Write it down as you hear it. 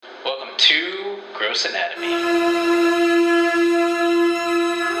to Gross Anatomy.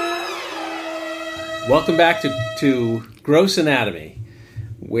 Welcome back to Gross Anatomy,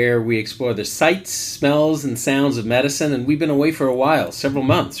 where we explore the sights, smells, and sounds of medicine. And we've been away for a while, several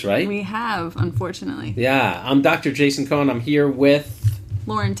months, right? We have, unfortunately. Yeah, I'm Dr. Jason Cohen. I'm here with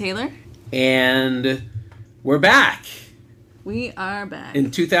Lauren Taylor. And we're back. We are back.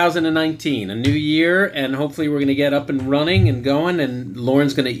 In 2019, a new year, and hopefully we're going to get up and running and going, and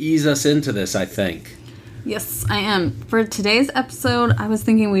Lauren's going to ease us into this, I think. Yes, I am. For today's episode, I was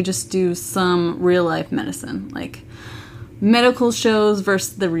thinking we just do some real-life medicine, like medical shows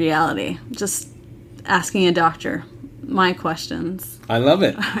versus the reality. Just asking a doctor my questions. I love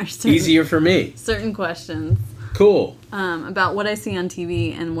it. Easier for me. Certain questions. Cool. About what I see on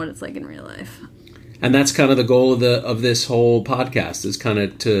TV and what it's like in real life. And that's kind of the goal of this whole podcast, is kind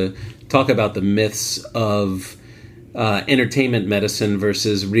of to talk about the myths of entertainment medicine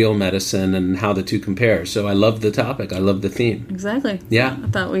versus real medicine and how the two compare. So I love the topic. I love the theme. Exactly. Yeah. I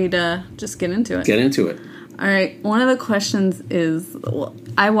thought we'd just get into it. Get into it. All right. One of the questions is,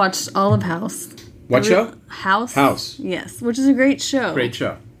 I watched all of House. What show? House. House. Yes, which is a great show. Great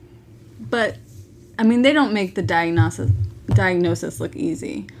show. But, I mean, they don't make the diagnosis look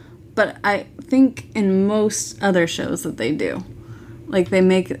easy. But I think in most other shows that they do, like, they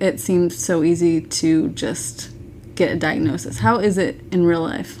make it seem so easy to just get a diagnosis. How is it in real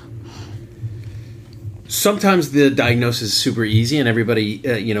life? Sometimes the diagnosis is super easy, and everybody,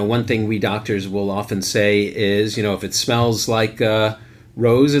 one thing we doctors will often say is, if it smells like a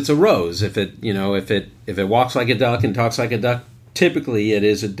rose, it's a rose. If it walks like a duck and talks like a duck, typically it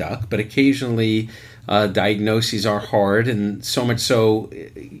is a duck. But occasionally, diagnoses are hard, and so much so,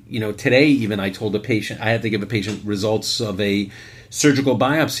 today even I told a patient, I had to give a patient results of a surgical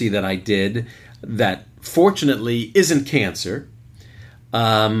biopsy that I did that fortunately isn't cancer,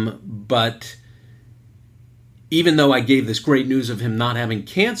 but even though I gave this great news of him not having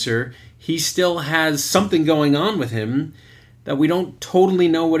cancer, he still has something going on with him that we don't totally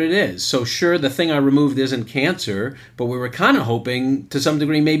know what it is. So sure, the thing I removed isn't cancer, but we were kind of hoping to some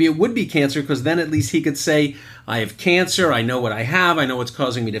degree maybe it would be cancer, because then at least he could say, I have cancer, I know what I have, I know what's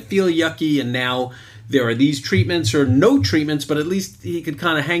causing me to feel yucky, and now there are these treatments or no treatments, but at least he could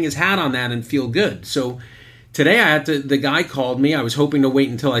kind of hang his hat on that and feel good. So today the guy called me. I was hoping to wait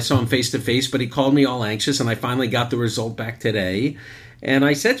until I saw him face to face, but he called me all anxious, and I finally got the result back today. And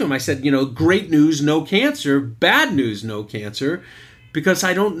I said to him, great news, no cancer, bad news, no cancer, because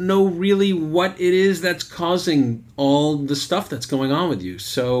I don't know really what it is that's causing all the stuff that's going on with you.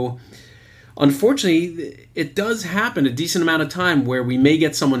 So unfortunately, it does happen a decent amount of time where we may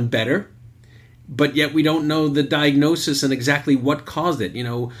get someone better, but yet we don't know the diagnosis and exactly what caused it.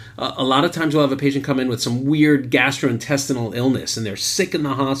 A lot of times we'll have a patient come in with some weird gastrointestinal illness, and they're sick in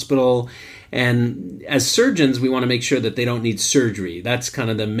the hospital. And as surgeons, we want to make sure that they don't need surgery. That's kind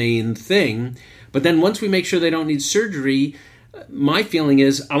of the main thing. But then once we make sure they don't need surgery, my feeling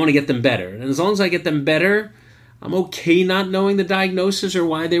is I want to get them better. And as long as I get them better, I'm okay not knowing the diagnosis or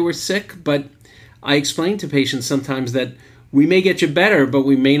why they were sick. But I explain to patients sometimes that we may get you better, but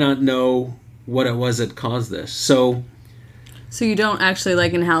we may not know what it was that caused this. So you don't actually,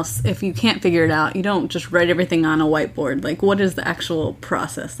 like in House, if you can't figure it out, you don't just write everything on a whiteboard. Like, what is the actual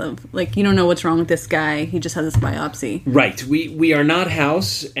process of, like, you don't know what's wrong with this guy, he just has this biopsy. Right. We are not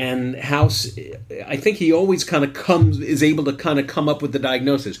House, and House, I think he always kind of is able to kind of come up with the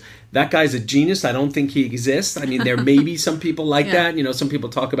diagnosis. That guy's a genius. I don't think he exists. I mean, there may be some people like that. Some people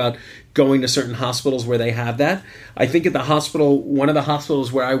talk about going to certain hospitals where they have that. I think at the hospital, one of the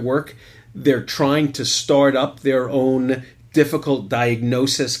hospitals where I work, they're trying to start up their own difficult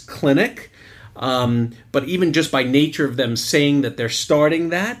diagnosis clinic. But even just by nature of them saying that they're starting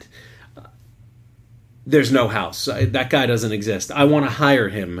that, there's no House. That guy doesn't exist. I want to hire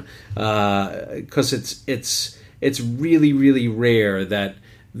him because it's really, really rare that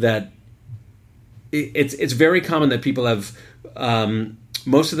it's very common that people have,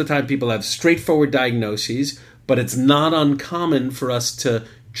 most of the time people have straightforward diagnoses, but it's not uncommon for us to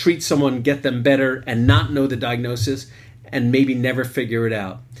treat someone, get them better, and not know the diagnosis, and maybe never figure it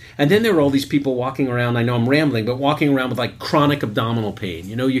out. And then there are all these people walking around, I know I'm rambling, but walking around with like chronic abdominal pain.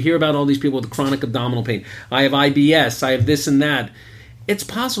 You hear about all these people with chronic abdominal pain. I have IBS, I have this and that. It's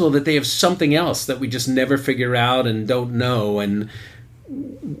possible that they have something else that we just never figure out and don't know. And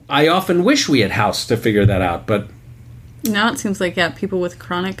I often wish we had House to figure that out, but Now it seems like, people with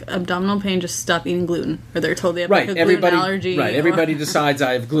chronic abdominal pain just stop eating gluten, or they're told they have like a gluten allergy. Right, everybody decides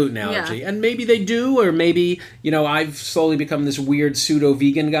I have gluten allergy. And maybe they do, or maybe, I've slowly become this weird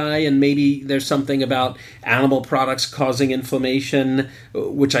pseudo-vegan guy, and maybe there's something about animal products causing inflammation,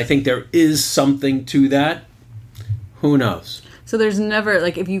 which I think there is something to that. Who knows? So there's never,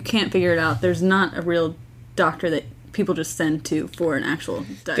 like, if you can't figure it out, there's not a real doctor that people just send to for an actual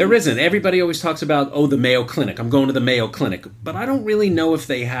diagnosis. There isn't. Everybody always talks about, the Mayo Clinic. I'm going to the Mayo Clinic. But I don't really know if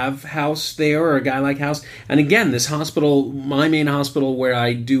they have House there or a guy like House. And again, this hospital, my main hospital where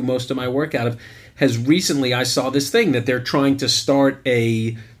I do most of my work out of, has recently, I saw this thing that they're trying to start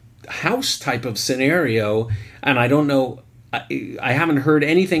a House type of scenario. And I don't know, I haven't heard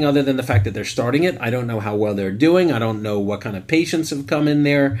anything other than the fact that they're starting it. I don't know how well they're doing. I don't know what kind of patients have come in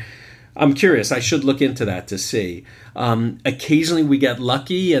there. I'm curious. I should look into that to see. Occasionally we get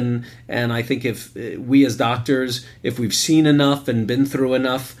lucky, and I think if we as doctors, if we've seen enough and been through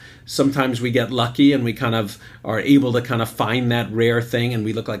enough, sometimes we get lucky and we kind of are able to kind of find that rare thing, and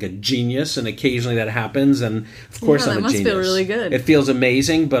we look like a genius, and occasionally that happens, and of course I'm a genius. That must feel really good. It feels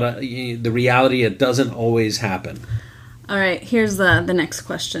amazing, but the reality, it doesn't always happen. All right, here's the next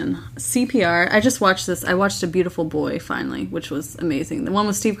question. CPR. I just watched this. I watched A Beautiful Boy, finally, which was amazing. The one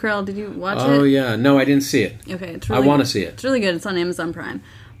with Steve Carell. Did you watch it? Oh, yeah. No, I didn't see it. Okay, it's really I want to see it. It's really good. It's on Amazon Prime.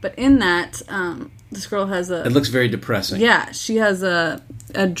 But in that, this girl has a... It looks very depressing. Yeah, she has a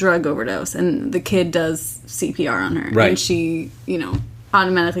drug overdose, and the kid does CPR on her. Right. And she,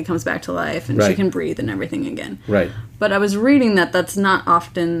 automatically comes back to life, and she can breathe and everything again. Right. But I was reading that that's not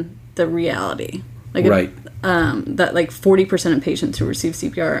often the reality. Right. That 40% of patients who receive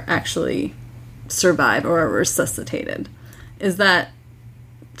CPR actually survive or are resuscitated. Is that,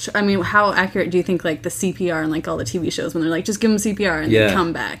 how accurate do you think the CPR and all the TV shows when they're just give them CPR and they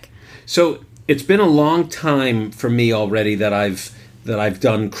come back? So it's been a long time for me already that I've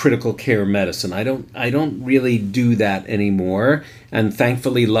done critical care medicine. I don't really do that anymore, and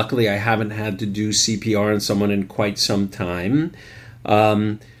thankfully, luckily, I haven't had to do CPR on someone in quite some time.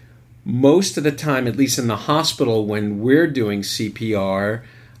 Most of the time, at least in the hospital, when we're doing CPR,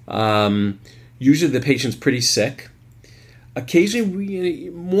 usually the patient's pretty sick. Occasionally,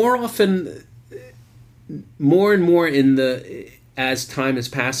 more often, more and more as time is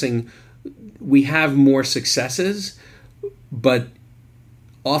passing, we have more successes, but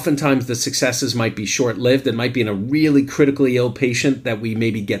oftentimes the successes might be short-lived. It might be in a really critically ill patient that we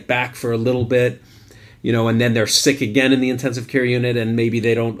maybe get back for a little bit, and then they're sick again in the intensive care unit, and maybe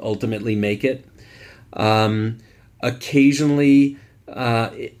they don't ultimately make it. Occasionally,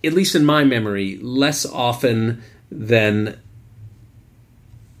 at least in my memory, less often than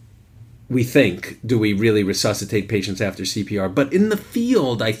we think do we really resuscitate patients after CPR. But in the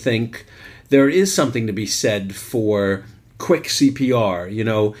field, I think there is something to be said for quick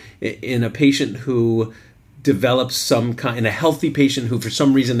CPR. In a patient who develops in a healthy patient who for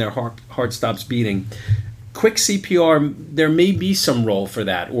some reason their heart stops beating, quick CPR, there may be some role for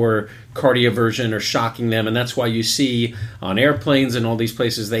that, or cardioversion, or shocking them, and that's why you see on airplanes and all these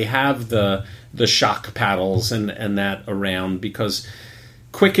places they have the shock paddles and that around, because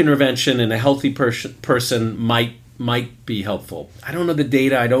quick intervention in a healthy person might be helpful. I don't know the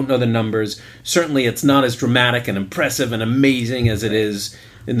data, I don't know the numbers. Certainly it's not as dramatic and impressive and amazing as it is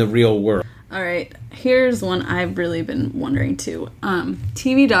in the real world. All right, here's one I've really been wondering too.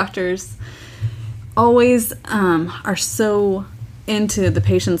 TV doctors always are so into the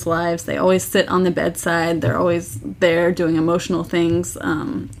patient's lives. They always sit on the bedside. They're always there doing emotional things,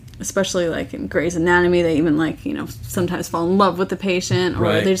 especially in Grey's Anatomy. They even sometimes fall in love with the patient,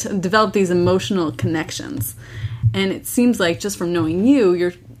 or they just develop these emotional connections. And it seems like just from knowing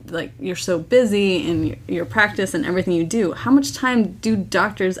you're so busy in your practice and everything you do, how much time do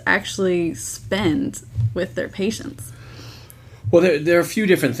doctors actually spend with their patients? Well, there are a few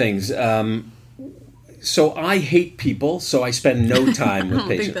different things. So I hate people, so I spend no time with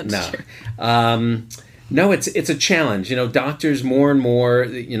patients. Think that's true. No, it's a challenge. Doctors more and more,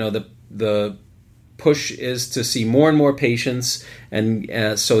 the push is to see more and more patients,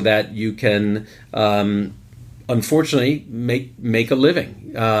 and so that you can unfortunately make a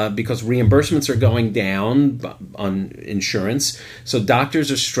living, because reimbursements are going down on insurance. So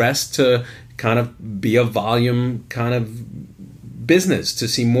doctors are stressed to kind of be a volume kind of business, to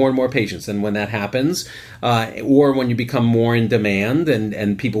see more and more patients. And when that happens, or when you become more in demand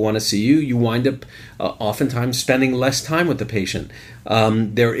and people want to see you, you wind up oftentimes spending less time with the patient.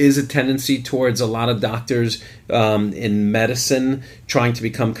 There is a tendency towards a lot of doctors in medicine trying to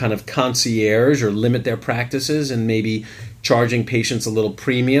become kind of concierge, or limit their practices and maybe charging patients a little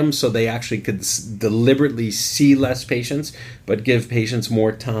premium so they actually could deliberately see less patients but give patients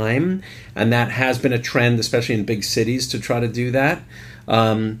more time. And that has been a trend, especially in big cities, to try to do that.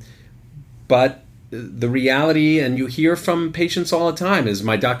 But the reality, and you hear from patients all the time, is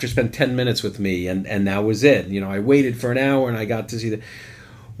my doctor spent 10 minutes with me and that was it. I waited for an hour and I got to see the...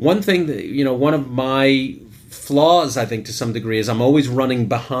 One thing that, one of my flaws, I think, to some degree, is I'm always running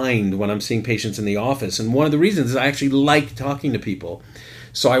behind when I'm seeing patients in the office. And one of the reasons is I actually like talking to people.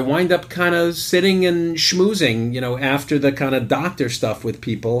 So I wind up kind of sitting and schmoozing, after the kind of doctor stuff with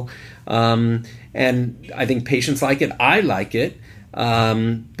people. And I think patients like it. I like it.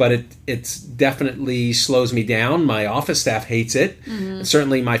 But it's definitely slows me down. My office staff hates it. Mm-hmm.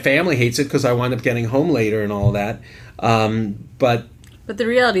 Certainly my family hates it because I wind up getting home later and all that. But the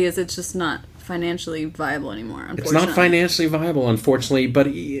reality is it's just not financially viable anymore, unfortunately. It's not financially viable,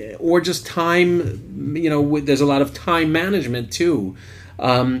 unfortunately, or just time, there's a lot of time management too.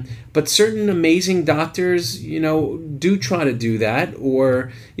 But certain amazing doctors, do try to do that,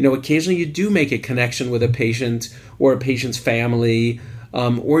 or, occasionally you do make a connection with a patient or a patient's family,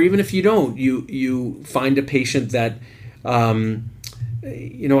 or even if you don't, you find a patient that, I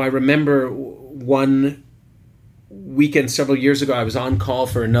remember one weekend several years ago, I was on call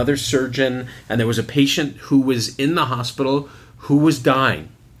for another surgeon, and there was a patient who was in the hospital who was dying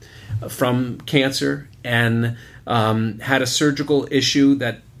from cancer and had a surgical issue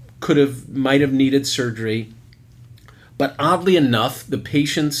that might have needed surgery. But oddly enough, the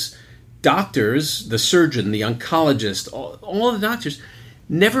patient's doctors, the surgeon, the oncologist, all the doctors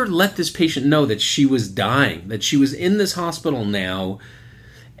never let this patient know that she was dying, that she was in this hospital now,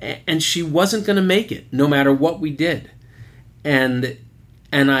 and she wasn't going to make it, no matter what we did. And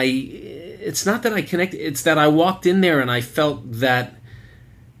it's not that I connected, it's that I walked in there and I felt that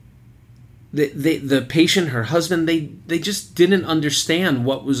the patient, her husband, they just didn't understand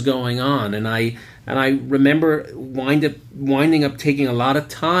what was going on. And I remember winding up taking a lot of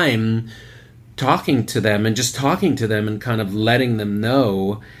time talking to them and kind of letting them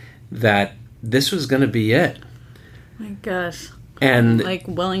know that this was going to be it. My gosh. And like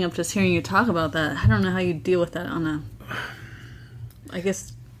welling up just hearing you talk about that. I don't know how you deal with that I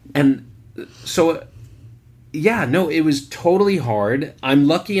guess. And so, yeah, no, it was totally hard. I'm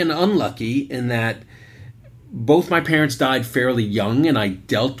lucky and unlucky in that both my parents died fairly young and I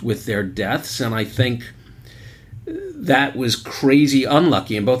dealt with their deaths. And I think that was crazy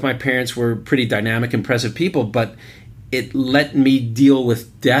unlucky. And both my parents were pretty dynamic, impressive people, but it let me deal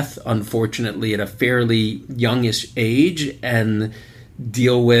with death, unfortunately, at a fairly youngish age and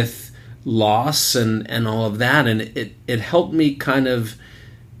deal with loss and all of that. And it helped me kind of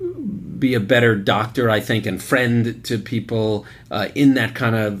be a better doctor, I think, and friend to people in that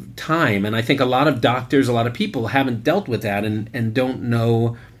kind of time. And I think a lot of doctors, a lot of people haven't dealt with that and don't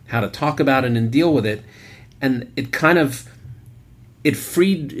know how to talk about it and deal with it. And it kind of...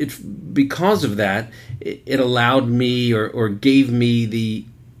 because of that, it allowed me or gave me the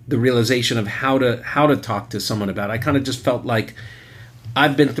realization of how to talk to someone about it. I kind of just felt like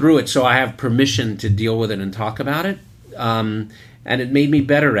I've been through it, so I have permission to deal with it and talk about it. And it made me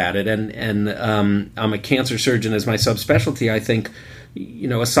better at it. And I'm a cancer surgeon as my subspecialty. I think,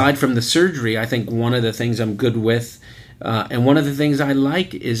 aside from the surgery, I think one of the things I'm good with, and one of the things I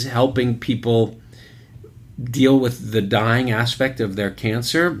like, is helping people deal with the dying aspect of their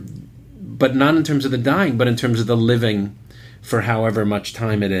cancer, but not in terms of the dying, but in terms of the living for however much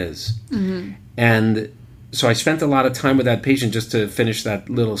time it is. Mm-hmm. And so I spent a lot of time with that patient, just to finish that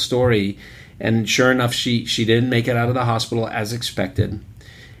little story. And sure enough, she didn't make it out of the hospital as expected.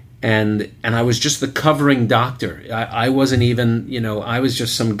 And I was just the covering doctor. I wasn't even, I was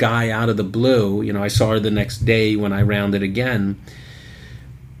just some guy out of the blue. I saw her the next day when I rounded again.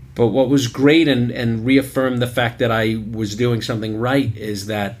 But what was great and reaffirmed the fact that I was doing something right is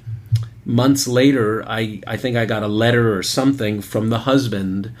that months later, I think I got a letter or something from the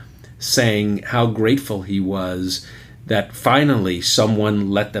husband saying how grateful he was that finally someone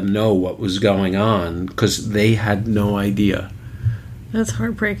let them know what was going on, because they had no idea. That's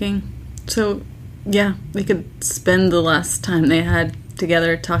heartbreaking. So, yeah, they could spend the last time they had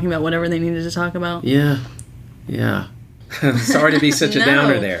together talking about whatever they needed to talk about. Yeah. Sorry to be such a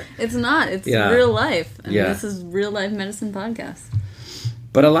downer there. It's not. It's real life. And this is Real Life Medicine Podcast.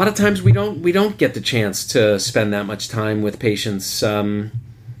 But a lot of times we don't get the chance to spend that much time with patients. Sometimes,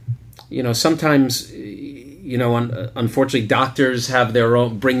 unfortunately, doctors have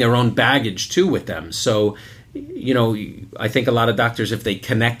bring their own baggage too with them. So, I think a lot of doctors, if they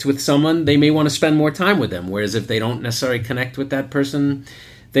connect with someone, they may want to spend more time with them. Whereas if they don't necessarily connect with that person,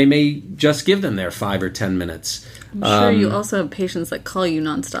 they may just give them their 5 or 10 minutes. I'm sure you also have patients that call you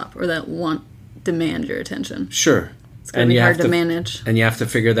nonstop or that demand your attention. Sure. It's going to be hard to manage. And you have to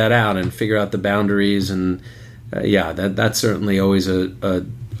figure that out and figure out the boundaries. And that's certainly always a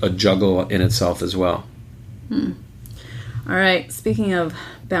juggle in itself as well. All right. Speaking of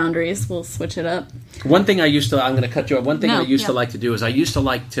boundaries, we'll switch it up. I'm going to cut you off. One thing I used to like to do is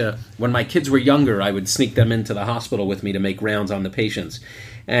when my kids were younger, I would sneak them into the hospital with me to make rounds on the patients.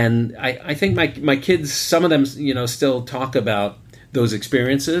 And I think my kids, some of them, still talk about those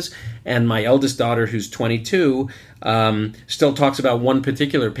experiences. And my eldest daughter, who's 22, still talks about one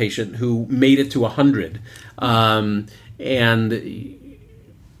particular patient who made it to 100. And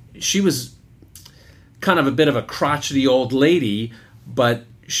she was kind of a bit of a crotchety old lady, but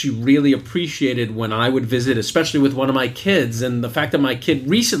she really appreciated when I would visit, especially with one of my kids. And the fact that my kid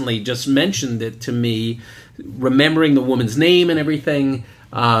recently just mentioned it to me, remembering the woman's name and everything,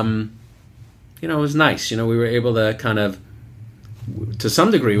 it was nice. We were able to kind of, to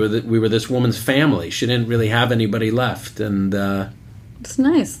some degree, we were this woman's family. She didn't really have anybody left. And it's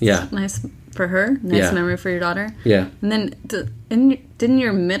nice. Yeah. It's nice for her. Nice memory for your daughter. Yeah. And then, didn't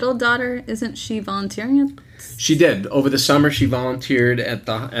your middle daughter, isn't she volunteering? She did. Over the summer, she volunteered at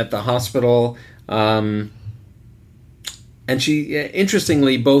the hospital. And she,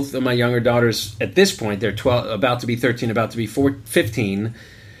 interestingly, both of my younger daughters at this point, they're 12, about to be 13, about to be 15,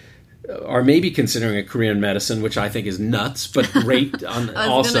 are maybe considering a career in medicine, which I think is nuts, but great. I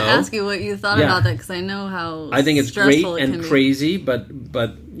was going to ask you what you thought about that, because I know how I think it's great and crazy, but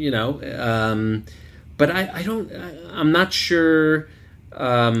I'm not sure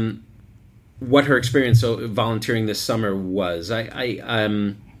what her experience volunteering this summer was.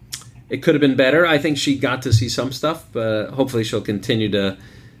 It could have been better. I think she got to see some stuff, but hopefully she'll continue to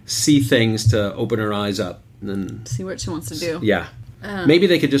see things to open her eyes up and see what she wants to do. Yeah. Maybe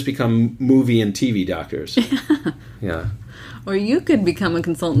they could just become movie and TV doctors. Yeah. Or you could become a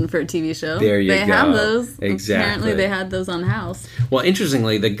consultant for a TV show. There you go. They have those. Exactly. Apparently they had those on House. Well,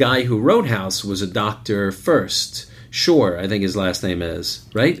 interestingly, the guy who wrote House was a doctor first. Shore, I think his last name is.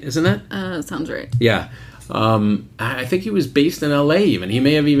 Right? Isn't it? Sounds right. Yeah. I think he was based in L.A. even. He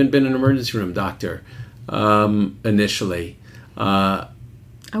may have even been an emergency room doctor initially. I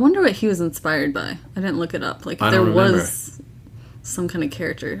wonder what he was inspired by. I didn't look it up. Like, I there don't remember. Was some kind of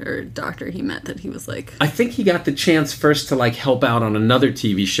character or doctor he met that he was like... I think he got the chance first to help out on another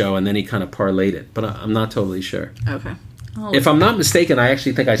TV show, and then he kind of parlayed it. But I'm not totally sure. Okay. If I'm not mistaken, I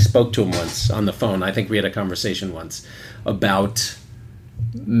actually think I spoke to him once on the phone. I think we had a conversation once about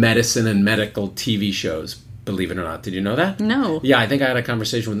medicine and medical TV shows, believe it or not. Did you know that? No. Yeah, I think I had a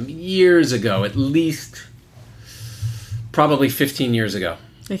conversation with him years ago, at least probably 15 years ago.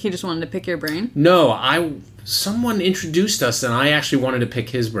 Like he just wanted to pick your brain? No, someone introduced us, and I actually wanted to pick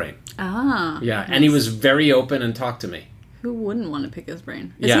his brain. Ah. Yeah, nice. And he was very open and talked to me. Who wouldn't want to pick his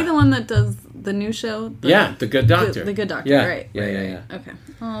brain? Is he the one that does the new show? The Good Doctor. The Good Doctor, yeah. right. Yeah. Okay.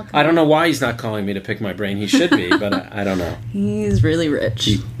 Oh, I don't know why he's not calling me to pick my brain. He should be, but I don't know. He's really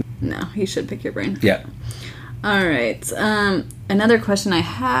rich. No, he should pick your brain. Yeah. All right. Another question I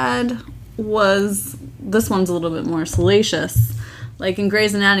had was, this one's a little bit more salacious. Like in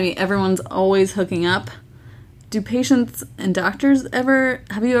Grey's Anatomy, everyone's always hooking up. Do patients and doctors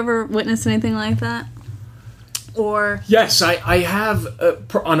have you ever witnessed anything like that? Or yes, I have.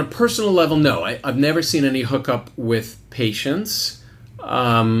 On a personal level, no. I've never seen any hookup with patients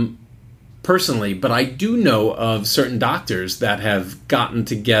personally, but I do know of certain doctors that have gotten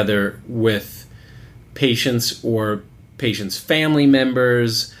together with patients or patients' family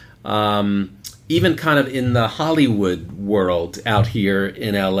members, even kind of in the Hollywood world out here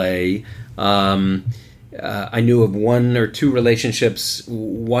in LA. I knew of one or two relationships,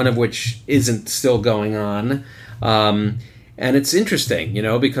 one of which isn't still going on. And it's interesting,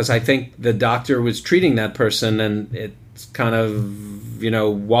 because I think the doctor was treating that person, and it's kind of,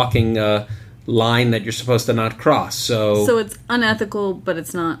 walking a line that you're supposed to not cross. So it's unethical, but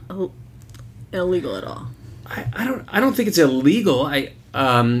it's not illegal at all. I don't think it's illegal.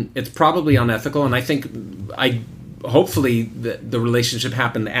 It's probably unethical, and I think hopefully the relationship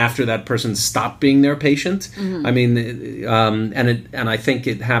happened after that person stopped being their patient. Mm-hmm. I mean, and I think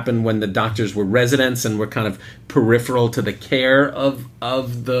it happened when the doctors were residents and were kind of peripheral to the care of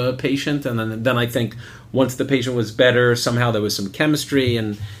the patient. And then I think once the patient was better, somehow there was some chemistry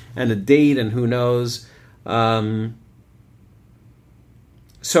and a date, and who knows.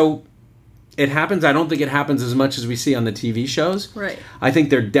 So it happens. I don't think it happens as much as we see on the TV shows. Right. I think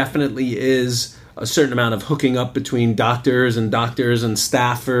there definitely is a certain amount of hooking up between doctors and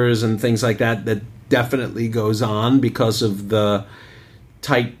staffers and things like that definitely goes on because of the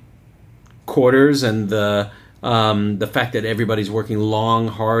tight quarters and the fact that everybody's working long,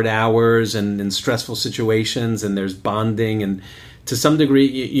 hard hours and in stressful situations, and there's bonding, and to some degree,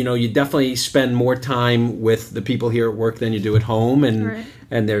 you definitely spend more time with the people here at work than you do at home, and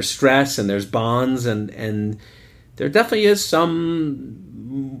and there's stress and there's bonds, and there definitely is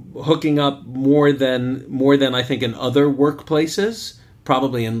some hooking up more than I think in other workplaces.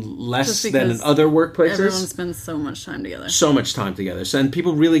 Probably in less than in other workplaces. Everyone spends so much time together. So, and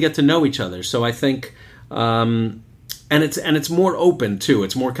people really get to know each other. So I think, and it's more open too.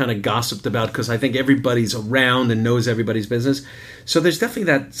 It's more kind of gossiped about because I think everybody's around and knows everybody's business. So there's definitely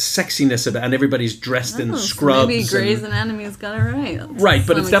that sexiness about, and everybody's dressed in scrubs. Maybe Grey's Anatomy's got it right. Right,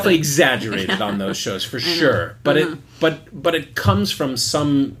 but it's definitely exaggerated on those shows for sure. But it comes from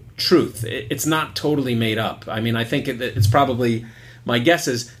some truth. It's not totally made up. I mean, I think it's probably. My guess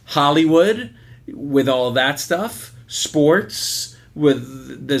is Hollywood with all that stuff, sports,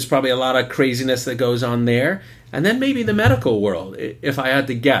 there's probably a lot of craziness that goes on there, and then maybe the medical world, if I had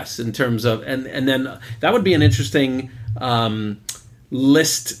to guess, in terms of, and then that would be an interesting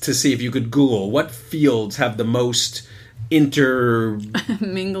list to see if you could Google what fields have the most mingling.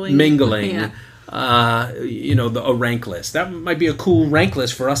 Yeah. A rank list. That might be a cool rank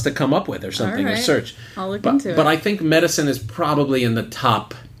list for us to come up with or something, or search. I'll look into it. But I think medicine is probably in the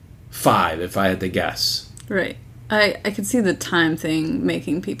top 5, if I had to guess. Right. I could see the time thing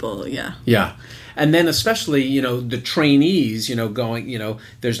making people, yeah. Yeah. And then especially, the trainees, going,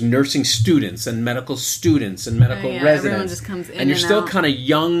 there's nursing students and medical students and medical residents. Everyone just comes in and you're still kind of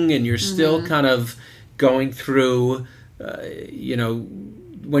young and you're still kind of going through,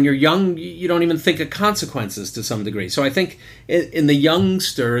 when you're young, you don't even think of consequences to some degree. So I think in the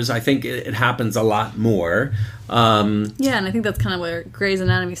youngsters, I think it happens a lot more. And I think that's kind of where Grey's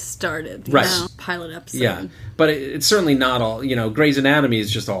Anatomy started. Pilot episode. Yeah, but it's certainly not all. Grey's Anatomy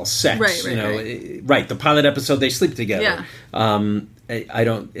is just all sex. Right. The pilot episode, they sleep together. Yeah.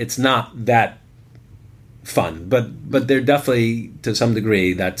 It's not that fun, but they're definitely, to some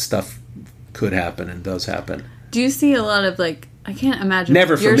degree, that stuff could happen and does happen. Do you see a lot of I can't imagine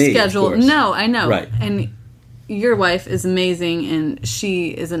never for your me, schedule. Of course. No, I know. Right. And your wife is amazing, and she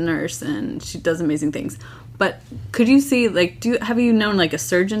is a nurse, and she does amazing things. But could you see, have you known a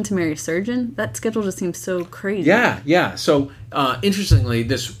surgeon to marry a surgeon? That schedule just seems so crazy. Yeah. So interestingly,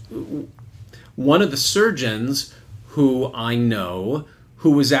 one of the surgeons who I know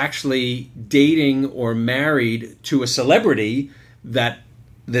who was actually dating or married to a celebrity that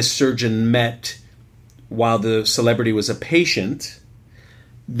this surgeon met while the celebrity was a patient,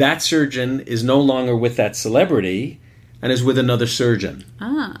 that surgeon is no longer with that celebrity and is with another surgeon.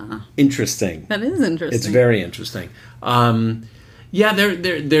 Ah. Interesting. That is interesting. It's very interesting.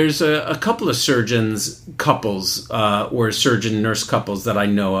 There's a couple of couples, or surgeon-nurse couples that I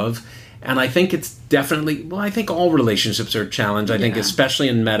know of, and I think it's definitely, I think all relationships are a challenge. I think especially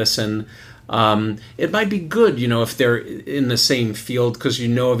in medicine. It might be good, if they're in the same field because you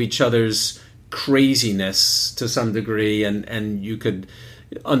know of each other's craziness to some degree, and you could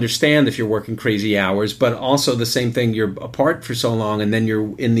understand if you're working crazy hours, but also the same thing, you're apart for so long and then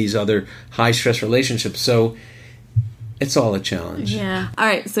you're in these other high stress relationships, so it's all a challenge. Yeah. All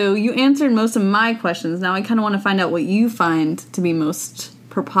right, so you answered most of my questions. Now I kind of want to find out what you find to be most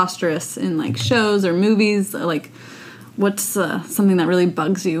preposterous in shows or movies. What's something that really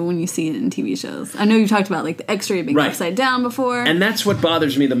bugs you when you see it in TV shows? I know you talked about the X-ray being upside down before, and that's what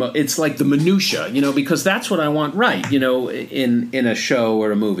bothers me the most. It's the minutia, because that's what I want right, in a show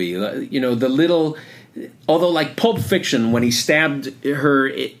or a movie. The little, although Pulp Fiction, when he stabbed her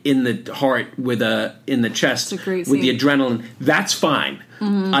in the heart in the chest with the adrenaline, that's fine.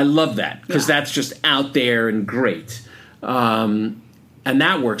 Mm-hmm. I love that because that's just out there and great, and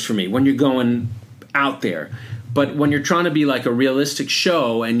that works for me when you're going out there. But when you're trying to be a realistic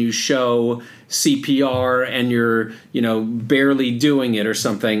show and you show CPR and you're, barely doing it or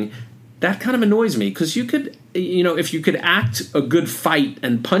something, that kind of annoys me because you could, if you could act a good fight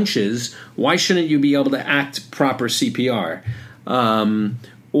and punches, why shouldn't you be able to act proper CPR?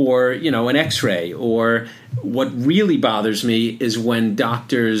 Or, an X-ray. Or what really bothers me is when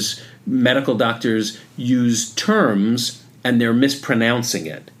medical doctors use terms and they're mispronouncing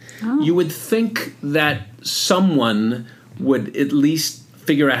it. Oh. You would think that someone would at least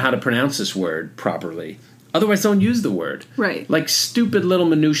figure out how to pronounce this word properly. Otherwise, don't use the word. Right. Stupid little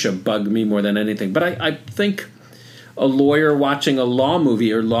minutia bug me more than anything. But I think a lawyer watching a law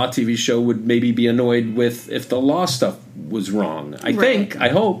movie or law TV show would maybe be annoyed with if the law stuff was wrong. I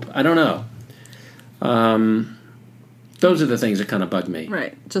hope. I don't know. Those are the things that kind of bug me.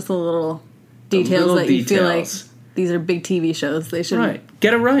 Right. Just the little details that you feel these are big TV shows. They should Right.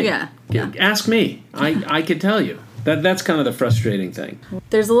 Get it right. Yeah. Ask me. I could tell you. That's kind of the frustrating thing.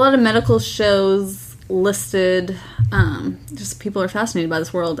 There's a lot of medical shows listed. Just people are fascinated by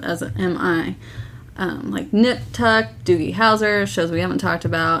this world, as am I. Like Nip Tuck, Doogie Howser, shows we haven't talked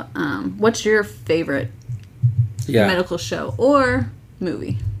about. What's your favorite medical show or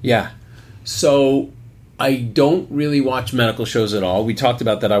movie? Yeah. So I don't really watch medical shows at all. We talked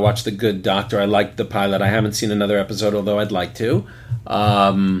about that. I watched The Good Doctor. I liked the pilot. I haven't seen another episode, although I'd like to.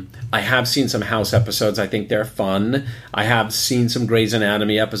 I have seen some House episodes. I think they're fun. I have seen some Grey's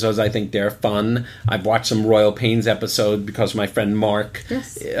Anatomy episodes. I think they're fun. I've watched some Royal Pains episodes because of my friend Mark.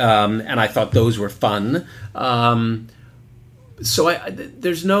 Yes. And I thought those were fun. So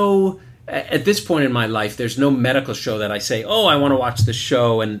there's no... At this point in my life, there's no medical show that I say, oh, I want to watch this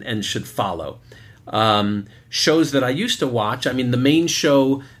show and should follow. Shows that I used to watch, I mean, the main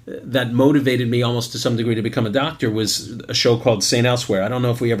show that motivated me almost to some degree to become a doctor was a show called St. Elsewhere. I don't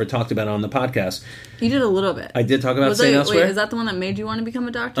know if we ever talked about it on the podcast. You did a little bit. I did talk about St. Elsewhere? Wait, is that the one that made you want to become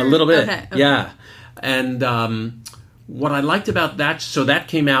a doctor? A little bit, okay. Yeah. And what I liked about that, so that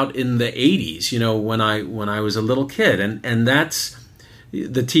came out in the 80s, when I was a little kid. And that's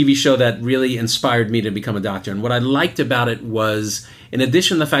the TV show that really inspired me to become a doctor. And what I liked about it was, in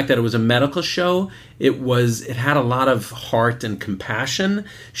addition to the fact that it was a medical show, it had a lot of heart and compassion.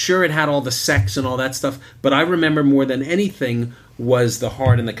 Sure, it had all the sex and all that stuff, but I remember more than anything was the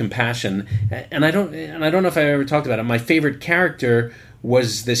heart and the compassion. And I don't know if I ever talked about it. My favorite character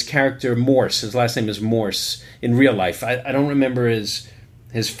was this character Morse. His last name is Morse in real life. I don't remember his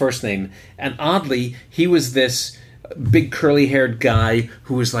first name. And oddly, he was this big curly-haired guy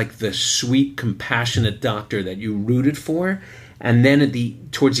who was like the sweet, compassionate doctor that you rooted for. And then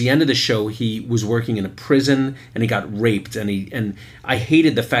towards the end of the show, he was working in a prison and he got raped. And I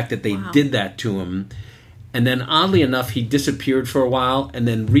hated the fact that they did that to him. And then oddly enough, he disappeared for a while and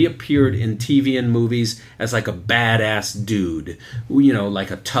then reappeared in TV and movies as like a badass dude,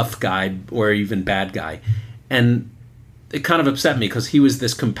 like a tough guy or even bad guy. And it kind of upset me because he was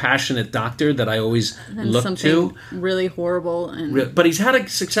this compassionate doctor that I always looked to. Really horrible. But he's had a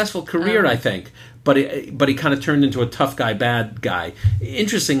successful career, I think. But he kind of turned into a tough guy, bad guy.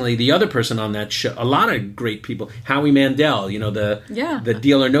 Interestingly, the other person on that show, a lot of great people, Howie Mandel, the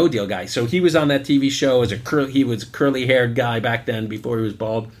Deal or No Deal guy. So he was on that TV show as he was a curly-haired guy back then before he was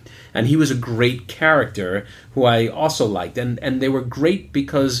bald. And he was a great character who I also liked. And they were great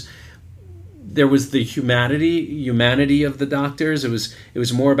because there was the humanity of the doctors. It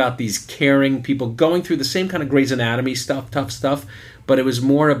was more about these caring people going through the same kind of Grey's Anatomy stuff, tough stuff, but it was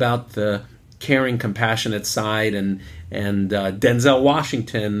more about the caring, compassionate side. And Denzel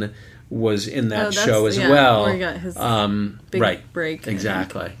Washington was in that show as well. Where he got his big break.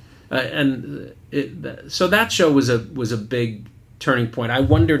 Exactly. So that show was a big turning point. I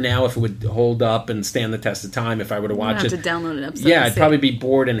wonder now if it would hold up and stand the test of time if I were to watch it. Have to download an episode. Yeah, I'd probably be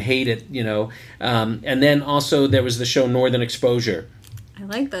bored and hate it, And then also there was the show Northern Exposure. I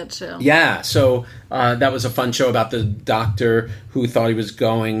like that show. Yeah, so that was a fun show about the doctor who thought he was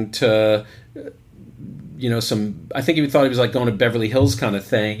going to, I think he thought he was like going to Beverly Hills kind of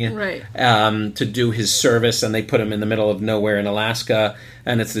thing. Right. To do his service, and they put him in the middle of nowhere in Alaska.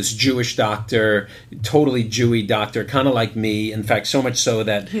 And it's this Jewish doctor, totally Jewy doctor, kind of like me. In fact, so much so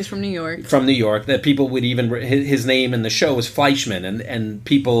that... He's from New York. From New York, that people would even... His name in the show was Fleischman, and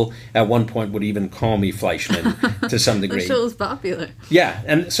people at one point would even call me Fleischman to some degree. The show was popular. Yeah,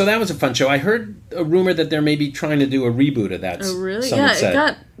 and so that was a fun show. I heard a rumor that they're maybe trying to do a reboot of that. Oh, really? Yeah, it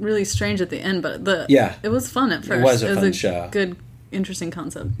got really strange at the end, but it was fun at first. It was a fun show. Good, interesting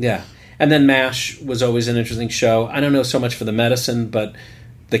concept. Yeah. And then MASH was always an interesting show. I don't know so much for the medicine, but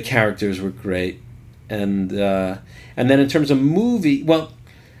the characters were great. And then in terms of movie, well,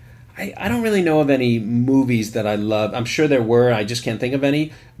 I don't really know of any movies that I love. I'm sure there were. I just can't think of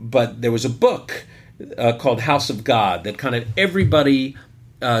any. But there was a book called House of God that kind of everybody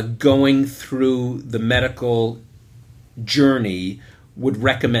going through the medical journey would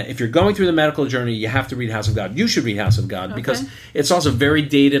recommend. If you're going through the medical journey, you have to read House of God. You should read House of God because it's also very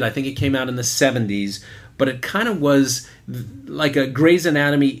dated. I think it came out in the 70s, but it kind of was like a Grey's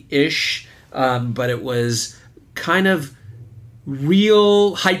Anatomy-ish, but it was kind of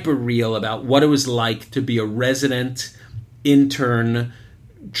real, hyper-real about what it was like to be a resident intern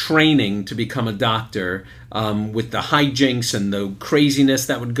training to become a doctor, with the hijinks and the craziness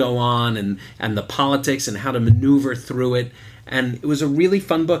that would go on and the politics and how to maneuver through it. And it was a really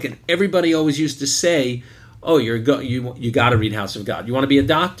fun book, and everybody always used to say, "Oh, you got to read House of God. You want to be a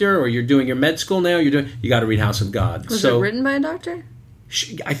doctor, or you're doing your med school now. You got to read House of God." Was it written by a doctor?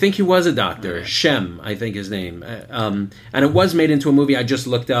 I think he was a doctor. Okay. Shem, I think his name. And it was made into a movie. I just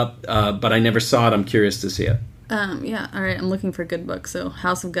looked up, but I never saw it. I'm curious to see it. Yeah, all right. I'm looking for a good book. So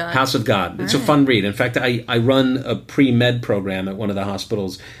House of God. House of God. It's a fun read. In fact, I run a pre-med program at one of the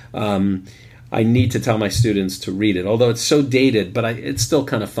hospitals. I need to tell my students to read it, although it's so dated, but it's still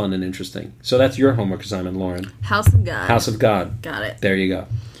kind of fun and interesting. So that's your homework assignment, Lauren. House of God. House of God. Got it. There you go.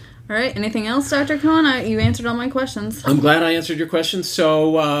 All right. Anything else, Dr. Cohen? You answered all my questions. I'm glad I answered your questions.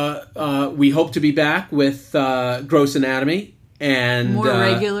 So we hope to be back with Gross Anatomy. And more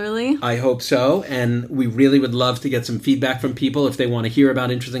regularly. I hope so. And we really would love to get some feedback from people if they want to hear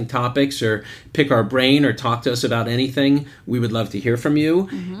about interesting topics or pick our brain or talk to us about anything. We would love to hear from you.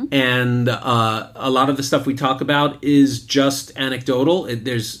 Mm-hmm. And a lot of the stuff we talk about is just anecdotal.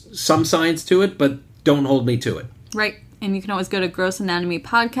 There's some science to it, but don't hold me to it. Right. And you can always go to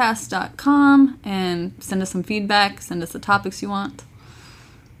grossanatomypodcast.com and send us some feedback. Send us the topics you want.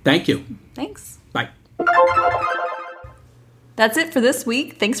 Thank you. Thanks. Bye. That's it for this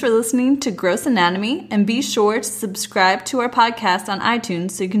week. Thanks for listening to Gross Anatomy, and be sure to subscribe to our podcast on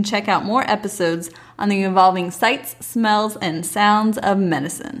iTunes so you can check out more episodes on the evolving sights, smells, and sounds of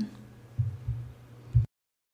medicine.